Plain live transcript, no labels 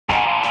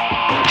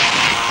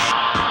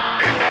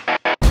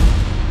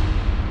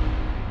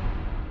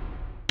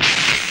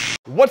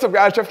What's up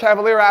guys, Jeff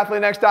Cavaliere,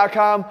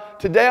 AthleanX.com.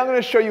 Today I'm going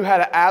to show you how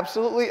to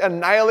absolutely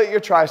annihilate your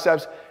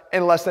triceps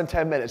in less than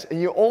 10 minutes.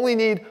 And you only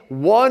need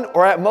one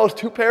or at most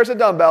two pairs of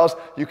dumbbells.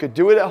 You could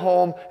do it at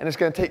home and it's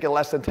going to take you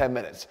less than 10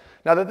 minutes.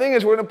 Now the thing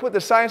is, we're going to put the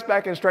science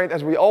back in strength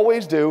as we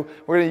always do.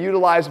 We're going to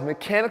utilize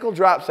mechanical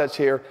drop sets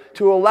here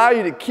to allow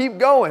you to keep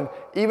going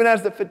even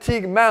as the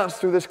fatigue mounts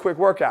through this quick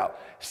workout.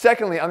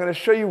 Secondly, I'm going to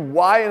show you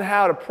why and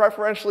how to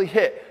preferentially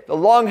hit the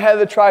long head of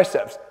the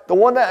triceps, the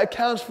one that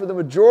accounts for the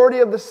majority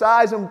of the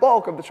size and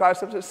bulk of the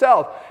triceps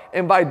itself.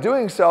 And by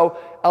doing so,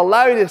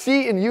 allow you to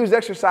see and use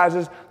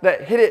exercises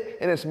that hit it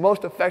in its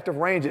most effective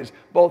ranges,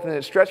 both in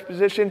its stretch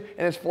position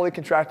and its fully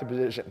contracted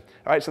position.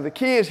 All right, so the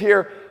key is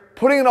here,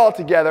 putting it all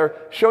together,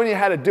 showing you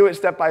how to do it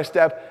step by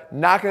step,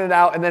 knocking it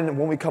out, and then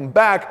when we come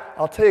back,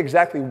 I'll tell you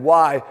exactly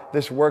why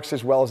this works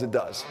as well as it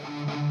does.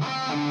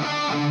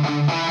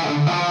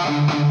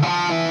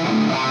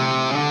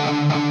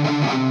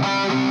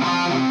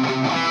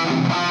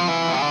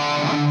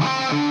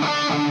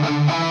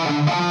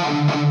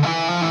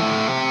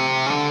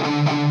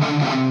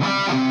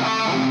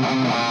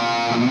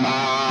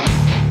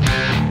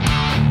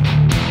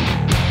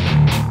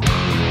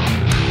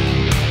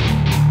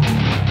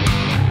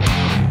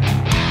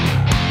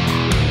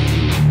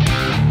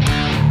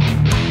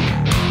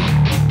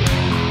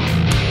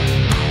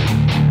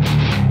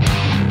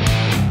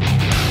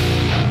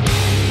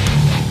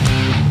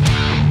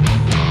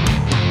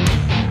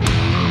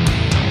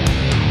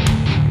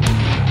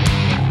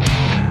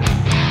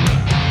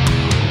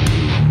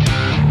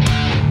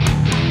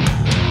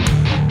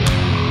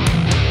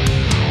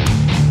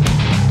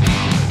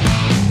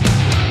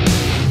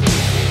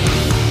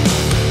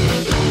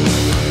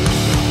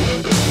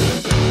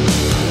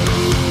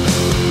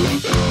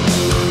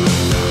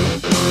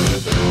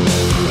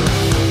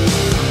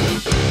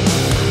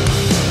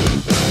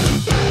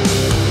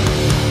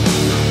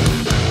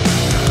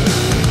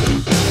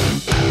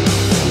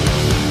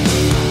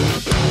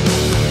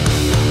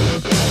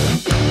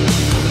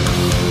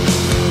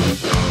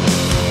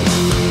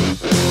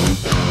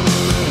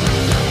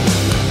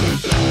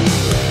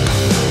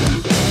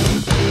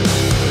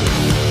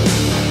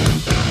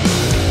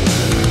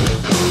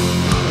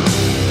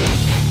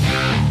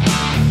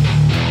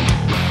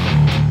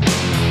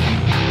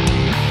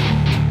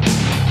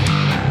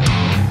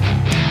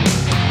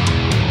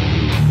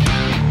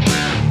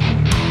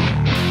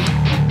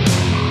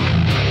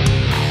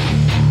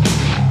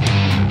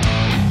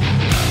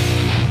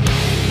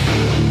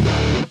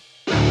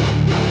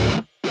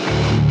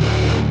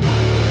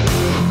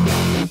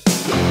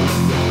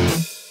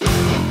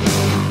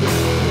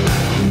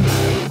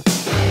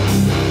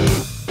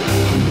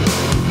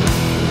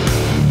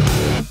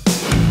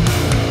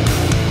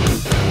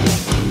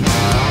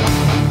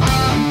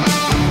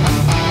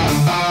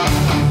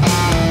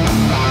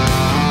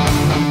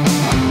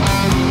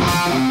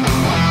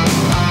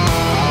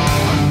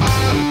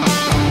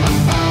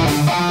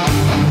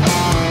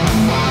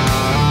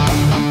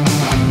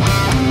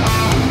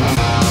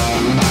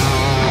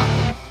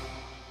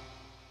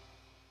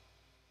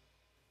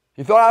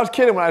 You thought I was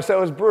kidding when I said it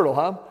was brutal,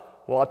 huh?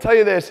 Well, I'll tell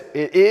you this,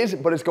 it is,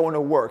 but it's going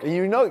to work. And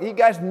you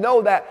guys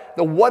know that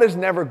the what is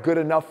never good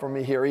enough for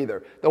me here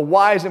either. The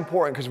why is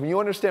important, because when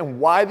you understand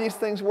why these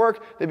things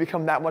work, they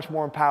become that much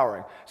more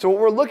empowering. So what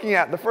we're looking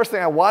at, the first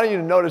thing I want you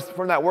to notice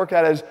from that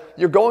workout is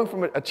you're going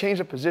from a change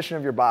of position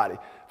of your body,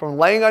 from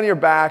laying on your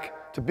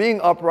back to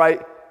being upright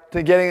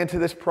to getting into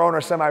this prone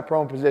or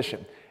semi-prone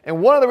position.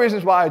 And one of the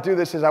reasons why I do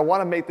this is I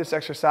want to make this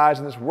exercise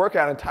and this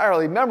workout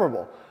entirely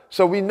memorable.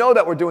 So we know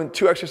that we're doing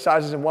two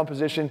exercises in one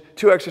position,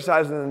 two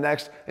exercises in the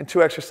next, and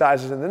two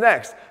exercises in the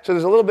next. So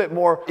there's a little bit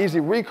more easy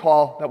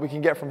recall that we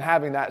can get from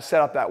having that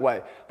set up that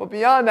way. But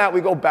beyond that, we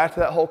go back to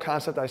that whole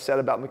concept I said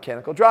about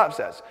mechanical drop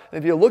sets.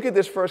 And if you look at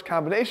this first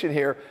combination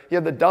here, you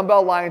have the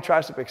dumbbell lying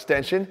tricep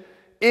extension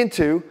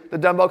into the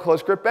dumbbell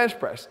close grip bench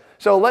press.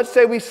 So let's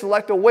say we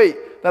select a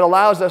weight that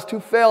allows us to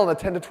fail in the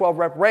 10 to 12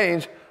 rep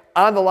range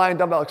on the lying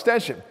dumbbell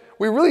extension.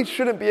 We really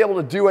shouldn't be able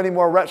to do any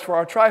more reps for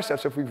our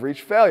triceps if we've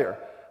reached failure.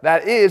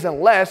 That is,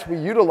 unless we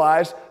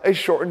utilize a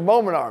shortened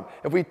moment arm.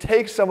 If we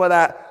take some of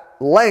that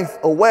length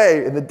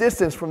away in the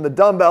distance from the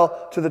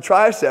dumbbell to the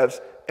triceps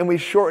and we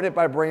shorten it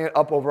by bringing it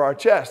up over our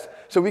chest.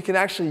 So we can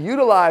actually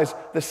utilize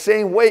the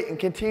same weight and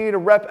continue to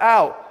rep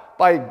out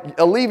by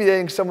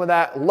alleviating some of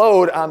that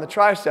load on the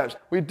triceps.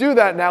 We do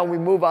that now and we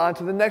move on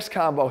to the next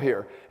combo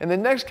here. In the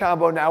next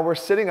combo now we're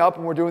sitting up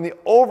and we're doing the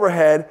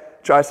overhead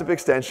tricep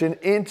extension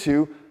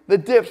into the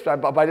dips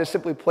by just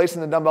simply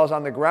placing the dumbbells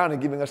on the ground and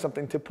giving us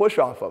something to push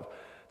off of.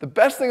 The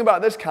best thing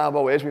about this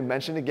combo is, we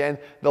mentioned again,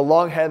 the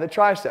long head of the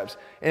triceps.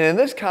 And in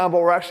this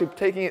combo, we're actually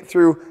taking it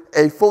through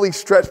a fully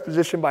stretched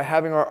position by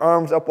having our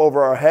arms up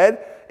over our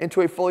head into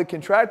a fully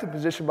contracted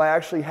position by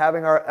actually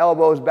having our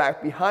elbows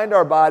back behind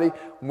our body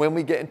when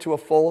we get into a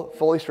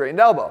fully straightened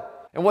elbow.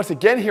 And once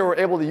again here, we're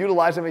able to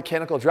utilize a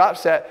mechanical drop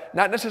set,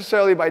 not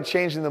necessarily by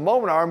changing the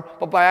moment arm,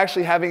 but by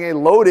actually having a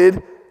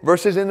loaded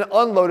versus an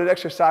unloaded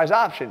exercise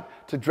option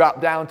to drop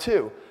down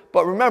to.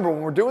 But remember,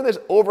 when we're doing this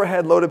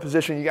overhead loaded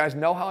position, you guys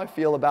know how I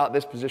feel about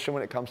this position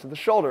when it comes to the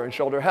shoulder and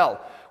shoulder held.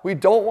 We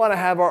don't want to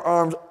have our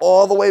arms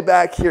all the way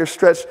back here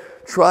stretched,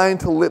 trying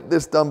to lift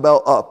this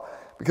dumbbell up.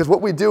 Because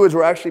what we do is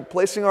we're actually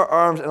placing our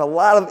arms in a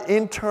lot of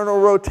internal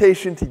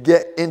rotation to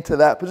get into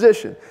that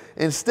position.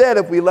 Instead,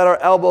 if we let our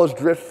elbows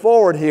drift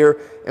forward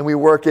here and we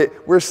work it,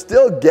 we're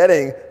still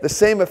getting the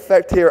same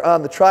effect here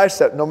on the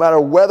tricep, no matter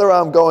whether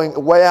I'm going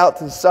way out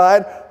to the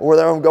side or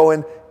whether I'm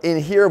going in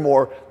here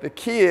more. The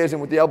key is,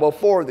 and with the elbow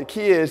forward, the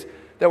key is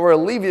that we're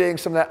alleviating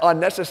some of that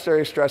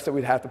unnecessary stress that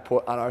we'd have to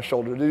put on our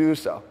shoulder to do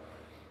so.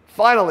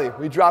 Finally,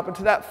 we drop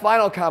into that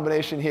final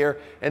combination here,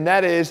 and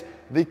that is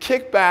the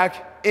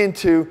kickback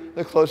into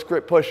the close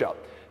grip push-up.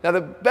 Now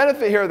the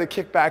benefit here of the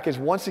kickback is,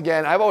 once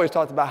again, I've always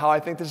talked about how I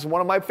think this is one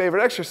of my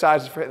favorite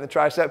exercises for hitting the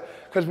tricep,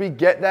 because we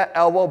get that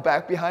elbow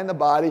back behind the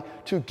body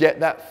to get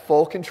that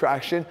full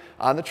contraction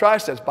on the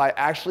triceps by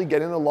actually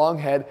getting the long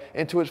head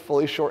into its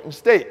fully shortened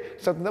state.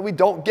 Something that we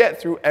don't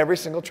get through every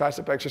single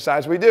tricep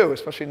exercise we do,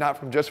 especially not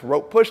from just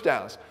rope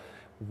pushdowns.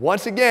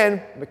 Once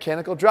again,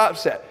 mechanical drop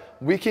set.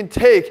 We can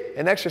take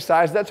an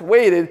exercise that's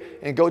weighted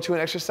and go to an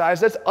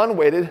exercise that's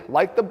unweighted,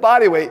 like the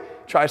bodyweight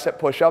tricep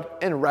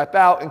push-up, and rep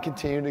out and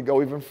continue to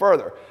go even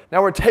further.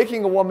 Now we're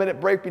taking a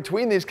 1-minute break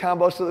between these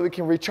combos so that we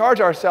can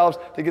recharge ourselves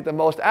to get the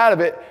most out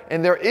of it,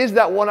 and there is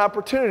that one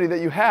opportunity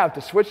that you have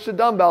to switch to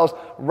dumbbells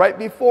right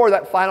before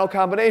that final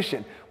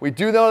combination. We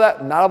do know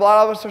that not a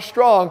lot of us are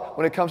strong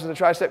when it comes to the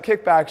tricep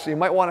kickback, so you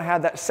might want to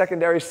have that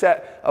secondary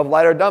set of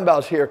lighter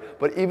dumbbells here,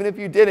 but even if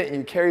you didn't and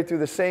you carried through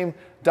the same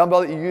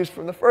dumbbell that you used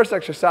from the first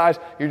exercise,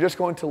 you're just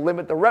going to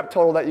limit the rep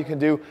total that you can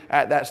do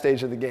at that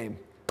stage of the game.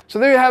 So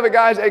there you have it,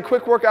 guys, a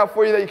quick workout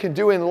for you that you can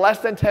do in less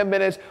than 10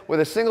 minutes with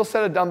a single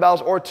set of dumbbells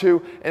or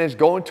two, and it's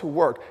going to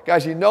work.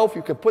 Guys, you know, if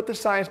you can put the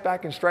science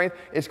back in strength,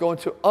 it's going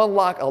to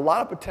unlock a lot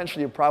of potential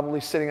you're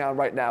probably sitting on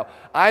right now.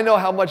 I know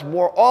how much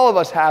more all of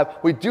us have.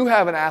 We do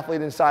have an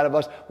athlete inside of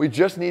us. We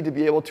just need to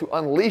be able to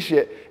unleash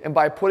it, and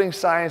by putting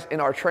science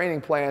in our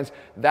training plans,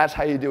 that's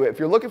how you do it. If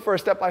you're looking for a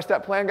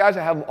step-by-step plan, guys,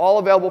 I have them all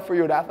available for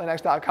you at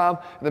athleanx.com.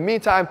 In the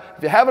meantime,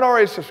 if you haven't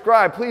already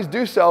subscribed, please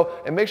do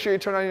so, and make sure you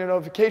turn on your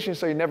notifications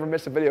so you never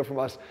miss a video from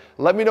us.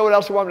 Let me know what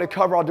else you want me to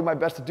cover. I'll do my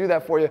best to do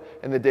that for you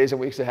in the days and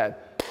weeks ahead.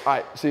 All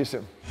right, see you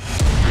soon.